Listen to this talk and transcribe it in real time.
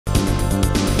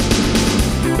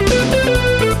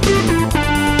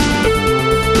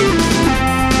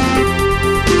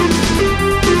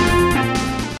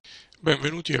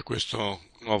Benvenuti a questo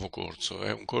nuovo corso.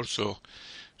 È un corso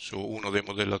su uno dei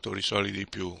modellatori solidi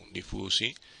più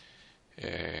diffusi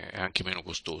e anche meno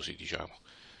costosi, diciamo,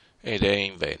 ed è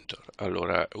Inventor.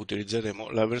 Allora,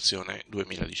 utilizzeremo la versione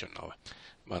 2019.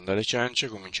 Banda alle ciance,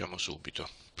 cominciamo subito.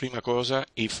 Prima cosa,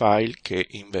 i file che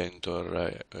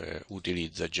Inventor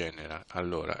utilizza, genera.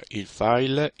 Allora, il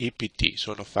file IPT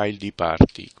sono file di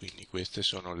parti, quindi queste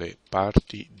sono le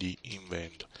parti di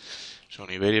Inventor.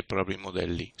 Sono i veri e propri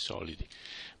modelli solidi.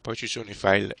 Poi ci sono i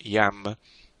file YAM,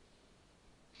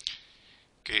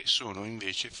 che sono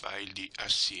invece file di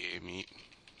assiemi.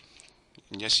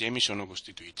 Gli assiemi sono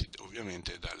costituiti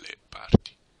ovviamente dalle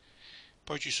parti.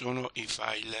 Poi ci sono i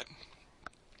file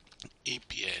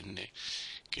IPN,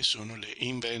 che sono le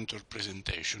Inventor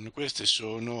Presentation. Queste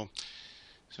sono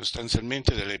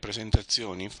sostanzialmente delle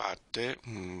presentazioni fatte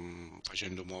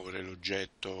facendo muovere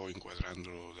l'oggetto,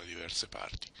 inquadrandolo da diverse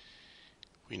parti.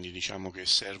 Quindi diciamo che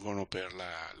servono per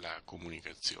la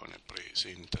comunicazione,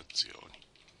 presentazioni.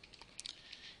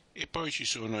 E poi ci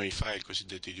sono i file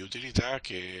cosiddetti di utilità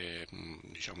che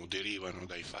diciamo, derivano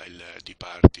dai file di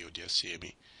parti o di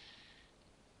assiemi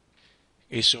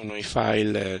e sono i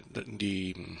file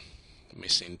di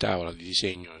messa in tavola di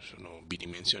disegno, sono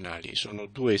bidimensionali, sono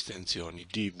due estensioni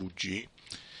DVG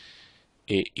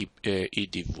e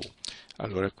IDV.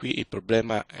 Allora qui il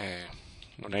problema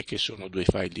non è che sono due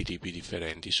file di tipi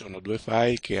differenti, sono due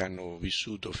file che hanno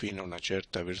vissuto fino a una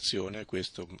certa versione,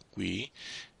 questo qui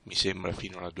mi sembra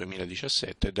fino al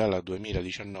 2017, dalla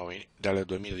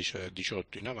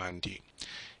 2018 in avanti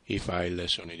i file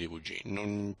sono i DVG.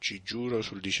 Non ci giuro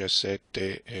sul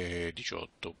 17 e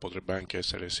 18, potrebbe anche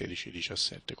essere 16 e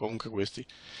 17. Comunque questi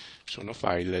sono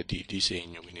file di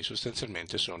disegno, quindi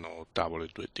sostanzialmente sono tavole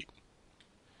 2D.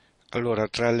 Allora,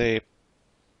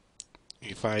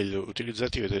 i file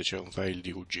utilizzati vedete c'è un file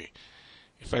DVG.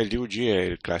 Il file DVG è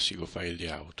il classico file di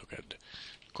AutoCAD.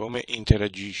 Come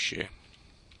interagisce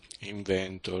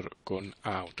Inventor con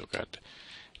AutoCAD?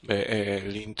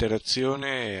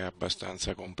 L'interazione è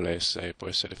abbastanza complessa e può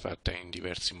essere fatta in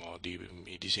diversi modi.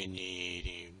 I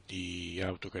disegni di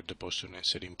AutoCAD possono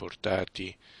essere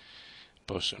importati,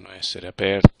 possono essere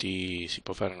aperti, si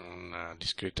può fare una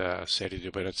discreta serie di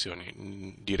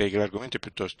operazioni. Direi che l'argomento è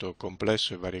piuttosto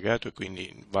complesso e variegato e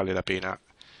quindi vale la pena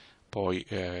poi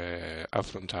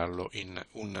affrontarlo in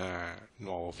un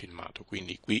nuovo filmato.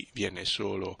 Quindi qui viene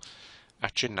solo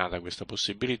accennata questa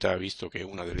possibilità, visto che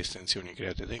una delle estensioni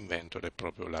create da Inventor è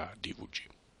proprio la DVG.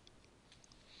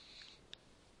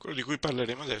 Quello di cui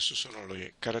parleremo adesso sono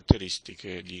le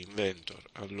caratteristiche di Inventor.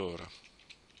 Allora,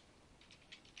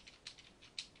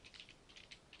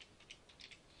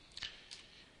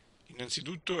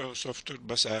 innanzitutto è un software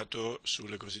basato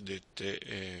sulle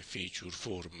cosiddette feature,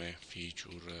 forme,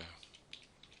 feature.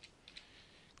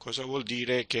 Cosa vuol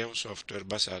dire che è un software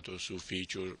basato su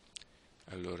feature?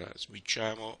 Allora,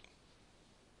 switchiamo.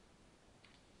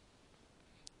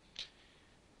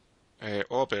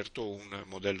 Ho aperto un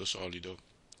modello solido.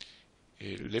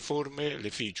 Le forme, le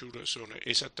feature sono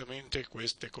esattamente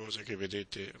queste cose che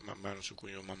vedete man mano su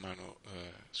cui io man mano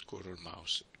scorro il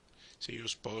mouse. Se io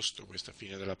sposto questa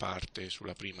fine della parte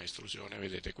sulla prima estrusione,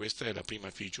 vedete questa è la prima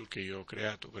feature che io ho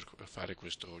creato per fare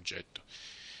questo oggetto.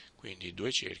 Quindi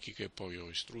due cerchi che poi ho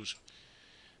estruso.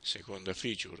 Seconda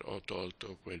feature, ho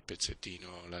tolto quel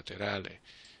pezzettino laterale.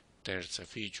 Terza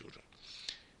feature.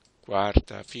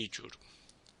 Quarta feature.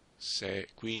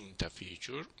 Quinta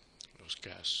feature, lo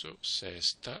scasso.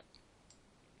 Sesta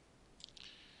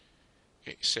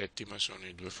e settima sono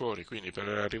i due fori. Quindi per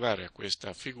arrivare a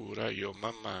questa figura io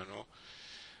man mano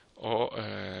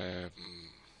ho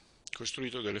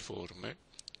costruito delle forme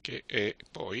che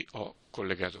poi ho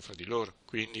collegato fra di loro,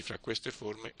 quindi fra queste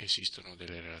forme esistono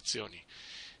delle relazioni.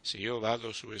 Se io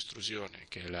vado su estrusione,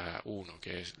 che è la 1,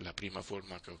 che è la prima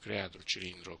forma che ho creato, il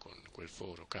cilindro con quel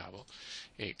foro cavo,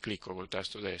 e clicco col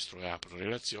tasto destro e apro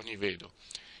relazioni, vedo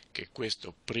che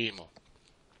questa prima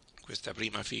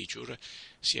feature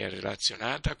si è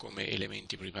relazionata come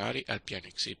elementi primari al piano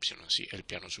XY, sì, è il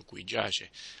piano su cui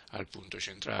giace, al punto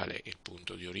centrale, il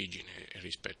punto di origine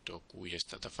rispetto a cui è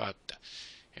stata fatta,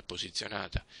 è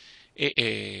posizionata,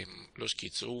 e lo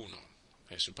schizzo 1,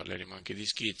 adesso parleremo anche di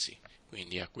schizzi,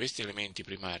 quindi ha questi elementi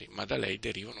primari, ma da lei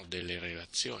derivano delle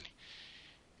relazioni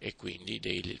e quindi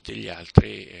degli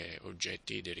altri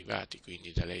oggetti derivati,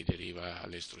 quindi da lei deriva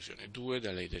l'estrusione 2,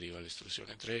 da lei deriva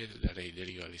l'estrusione 3, da lei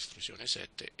deriva l'estrusione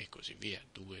 7 e così via,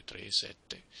 2, 3,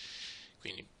 7.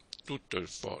 Quindi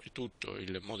tutto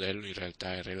il modello in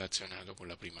realtà è relazionato con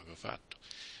la prima che ho fatto.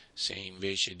 Se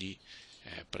invece di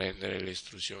prendere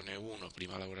l'estrusione 1,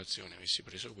 prima lavorazione, avessi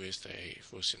preso questa e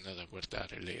fossi andato a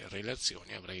guardare le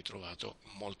relazioni, avrei trovato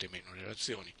molte meno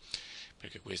relazioni,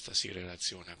 perché questa si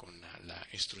relaziona con la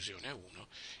estrusione 1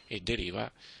 e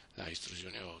deriva la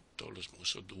estrusione 8, lo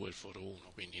smusso 2, il foro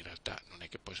 1, quindi in realtà non è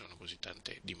che poi sono così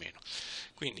tante di meno.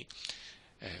 Quindi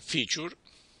feature,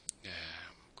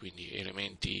 quindi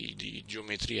elementi di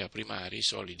geometria primari,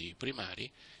 solidi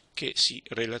primari, che si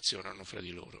relazionano fra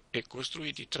di loro e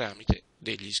costruiti tramite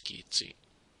degli schizzi.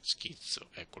 Schizzo,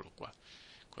 eccolo qua.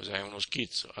 Cos'è uno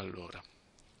schizzo? Allora,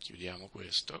 chiudiamo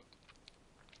questo,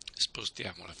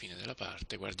 spostiamo la fine della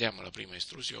parte, guardiamo la prima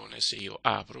estrusione. Se io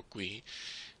apro qui,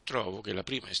 trovo che la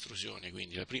prima estrusione,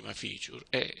 quindi la prima feature,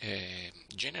 è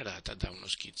generata da uno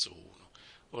schizzo 1.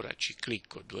 Ora ci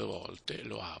clicco 2 volte,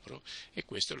 lo apro e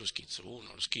questo è lo schizzo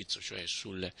 1, lo schizzo cioè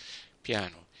sul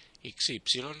piano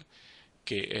XY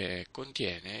che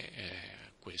contiene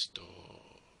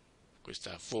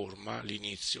questa forma,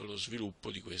 l'inizio, lo sviluppo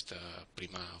di questa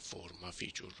prima forma,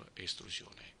 feature,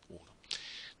 estrusione 1.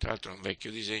 Tra l'altro è un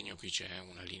vecchio disegno, qui c'è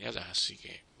una linea d'assi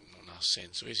che non ha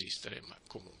senso esistere, ma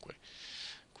comunque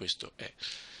questo è.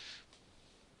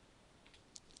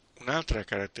 Un'altra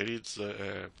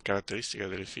caratteristica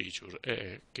delle feature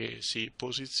è che si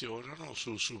posizionano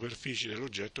su superfici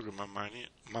dell'oggetto che man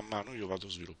mano io vado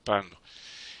sviluppando.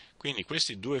 Quindi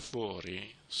questi due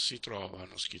fori si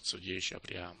trovano, schizzo 10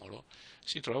 apriamolo,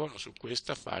 si trovano su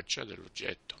questa faccia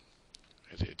dell'oggetto.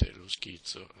 Vedete lo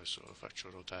schizzo, adesso lo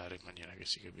faccio ruotare in maniera che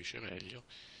si capisce meglio.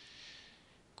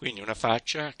 Quindi una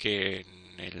faccia che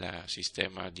nel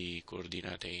sistema di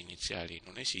coordinate iniziali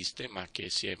non esiste, ma che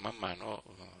si è man mano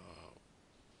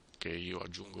che io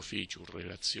aggiungo feature,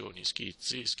 relazioni,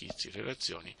 schizzi,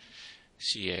 relazioni,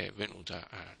 si è venuta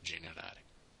a generare.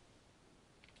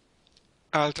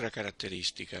 Altra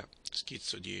caratteristica,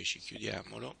 schizzo 10,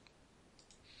 chiudiamolo,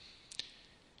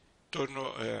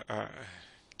 torno a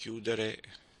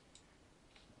chiudere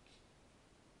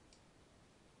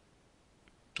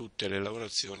tutte le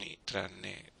lavorazioni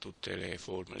tranne tutte le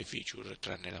forme, le feature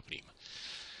tranne la prima.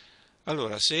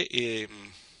 Allora, se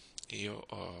io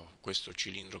ho questo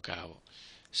cilindro cavo,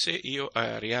 se io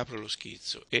riapro lo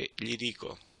schizzo e gli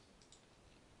dico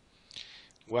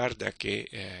guarda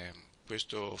che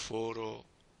questo foro,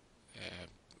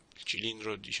 il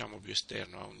cilindro diciamo più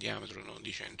esterno ha un diametro non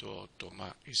di 108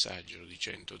 ma esagero di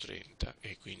 130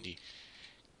 e quindi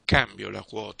cambio la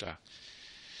quota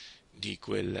di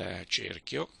quel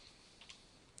cerchio,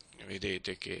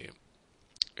 vedete che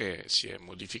si è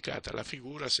modificata la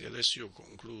figura. Se adesso io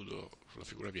concludo la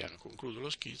figura piana, concludo lo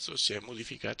schizzo, si è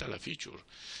modificata la feature.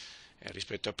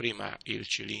 Rispetto a prima il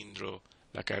cilindro,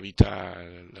 la cavità,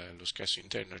 lo scasso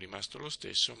interno è rimasto lo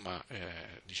stesso, ma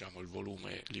diciamo il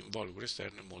volume, l'involucro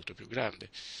esterno è molto più grande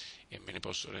e me ne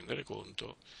posso rendere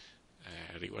conto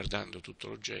riguardando tutto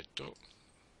l'oggetto.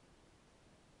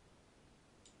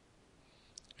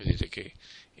 Vedete che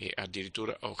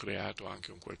addirittura ho creato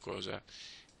anche un qualcosa,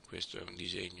 questo è un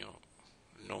disegno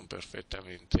non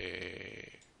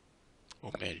perfettamente,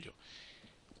 o meglio,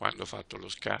 quando ho fatto lo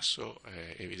scasso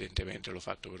evidentemente l'ho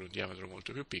fatto per un diametro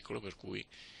molto più piccolo, per cui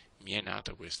mi è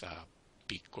nata questa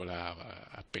piccola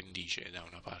appendice da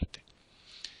una parte,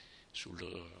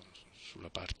 sulla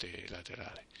parte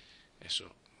laterale.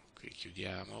 Adesso qui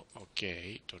chiudiamo,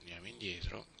 ok, torniamo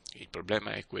indietro. Il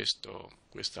problema è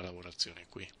questa lavorazione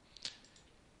qui,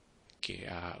 che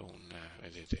ha un,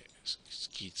 vedete,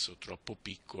 schizzo troppo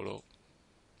piccolo,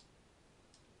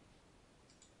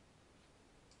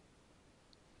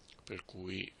 per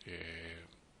cui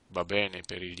va bene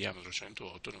per il diametro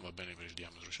 108, non va bene per il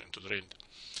diametro 130.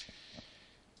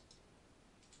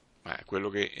 Ma quello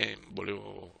che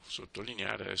volevo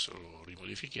sottolineare, adesso lo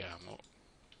rimodifichiamo,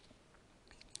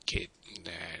 che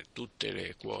tutte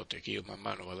le quote che io man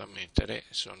mano vado a mettere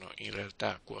sono in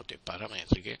realtà quote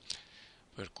parametriche,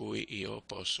 per cui io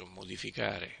posso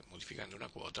modificare, modificando una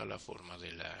quota, la forma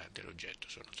dell'oggetto.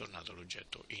 Sono tornato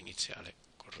all'oggetto iniziale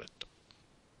corretto.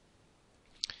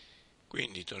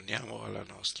 Quindi torniamo alla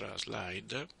nostra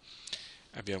slide.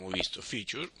 Abbiamo visto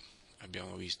feature,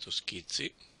 abbiamo visto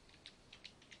schizzi,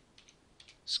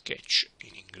 sketch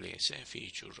in inglese,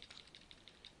 feature,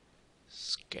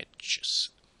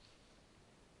 sketches.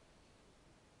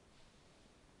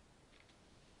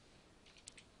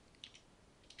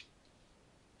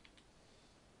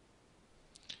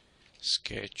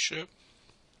 Sketch,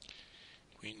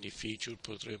 quindi feature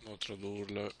potremmo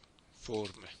tradurla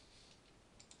forme.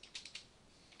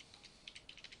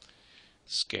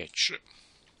 Sketch,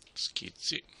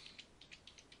 schizzi.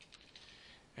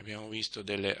 Abbiamo visto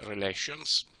delle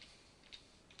relations,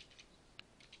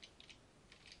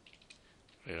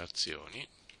 relazioni.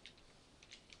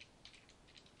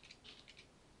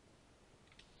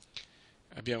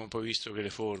 Abbiamo poi visto che le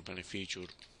forme, le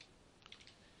feature,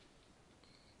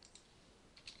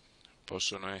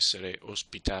 possono essere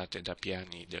ospitate da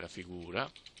piani della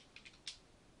figura,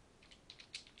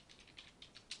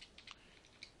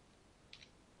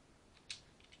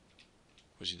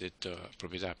 cosiddetta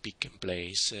proprietà pick and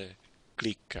place,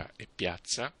 clicca e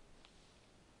piazza.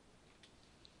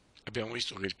 Abbiamo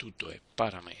visto che il tutto è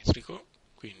parametrico,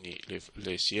 quindi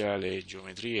sia le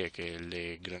geometrie che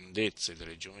le grandezze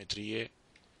delle geometrie,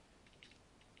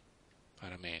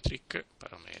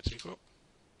 parametrico.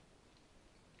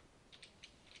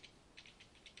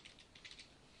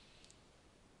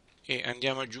 E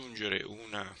andiamo ad aggiungere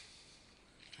una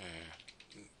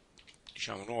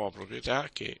nuova proprietà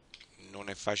che non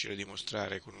è facile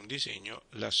dimostrare con un disegno,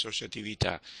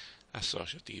 l'associatività,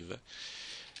 associative.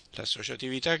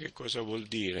 L'associatività che cosa vuol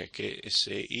dire? Che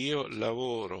se io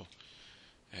lavoro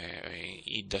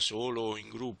da solo o in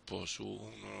gruppo su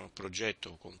un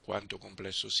progetto, con quanto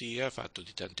complesso sia, fatto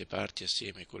di tante parti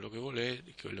assieme, quello che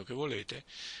volete,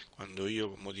 quando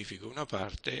io modifico una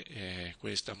parte,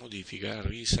 questa modifica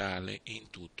risale in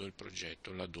tutto il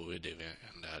progetto laddove deve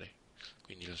andare.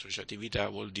 Quindi l'associatività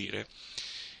vuol dire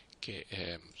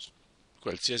che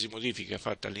qualsiasi modifica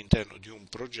fatta all'interno di un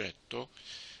progetto,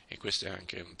 e questo è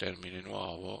anche un termine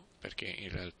nuovo perché in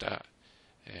realtà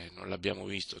non l'abbiamo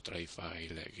visto tra i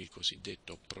file, il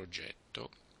cosiddetto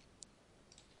progetto,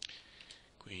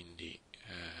 quindi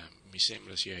mi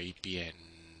sembra sia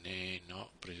IPN,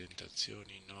 no,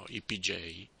 presentazioni, no,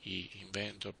 IPJ,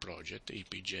 Inventor Project,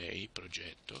 IPJ,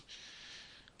 progetto.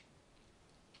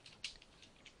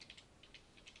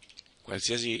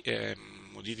 Qualsiasi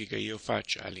modifica io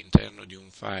faccia all'interno di un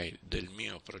file del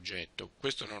mio progetto,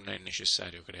 questo non è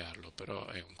necessario crearlo, però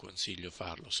è un consiglio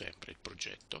farlo sempre il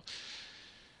progetto.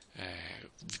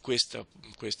 Questa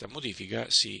modifica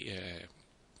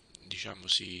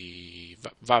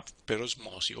va per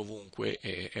osmosi ovunque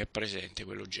è presente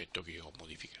quell'oggetto che io ho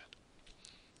modificato.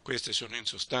 Queste sono in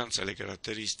sostanza le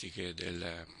caratteristiche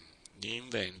di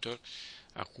Inventor,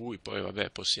 a cui poi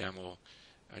possiamo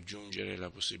aggiungere la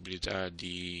possibilità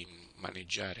di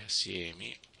maneggiare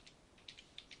assiemi,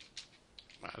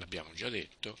 ma l'abbiamo già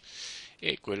detto,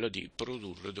 e quello di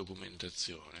produrre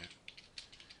documentazione,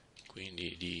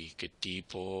 quindi di che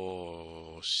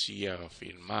tipo, sia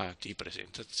filmati,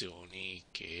 presentazioni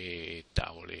che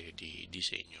tavole di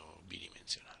disegno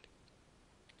bidimensionali.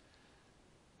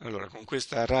 Allora, con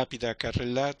questa rapida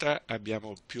carrellata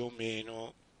abbiamo più o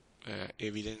meno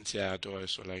evidenziato,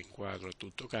 adesso la inquadro a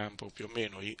tutto campo, più o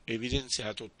meno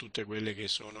evidenziato tutte quelle che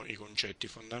sono i concetti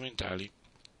fondamentali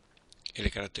e le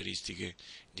caratteristiche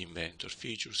di Inventor: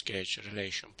 feature, sketch,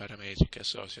 relation, parametric,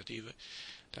 associative,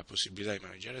 la possibilità di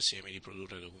maneggiare assieme, di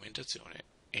produrre documentazione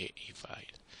e i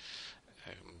file.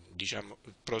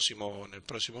 Nel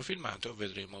prossimo filmato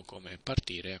vedremo come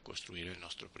partire a costruire il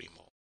nostro primo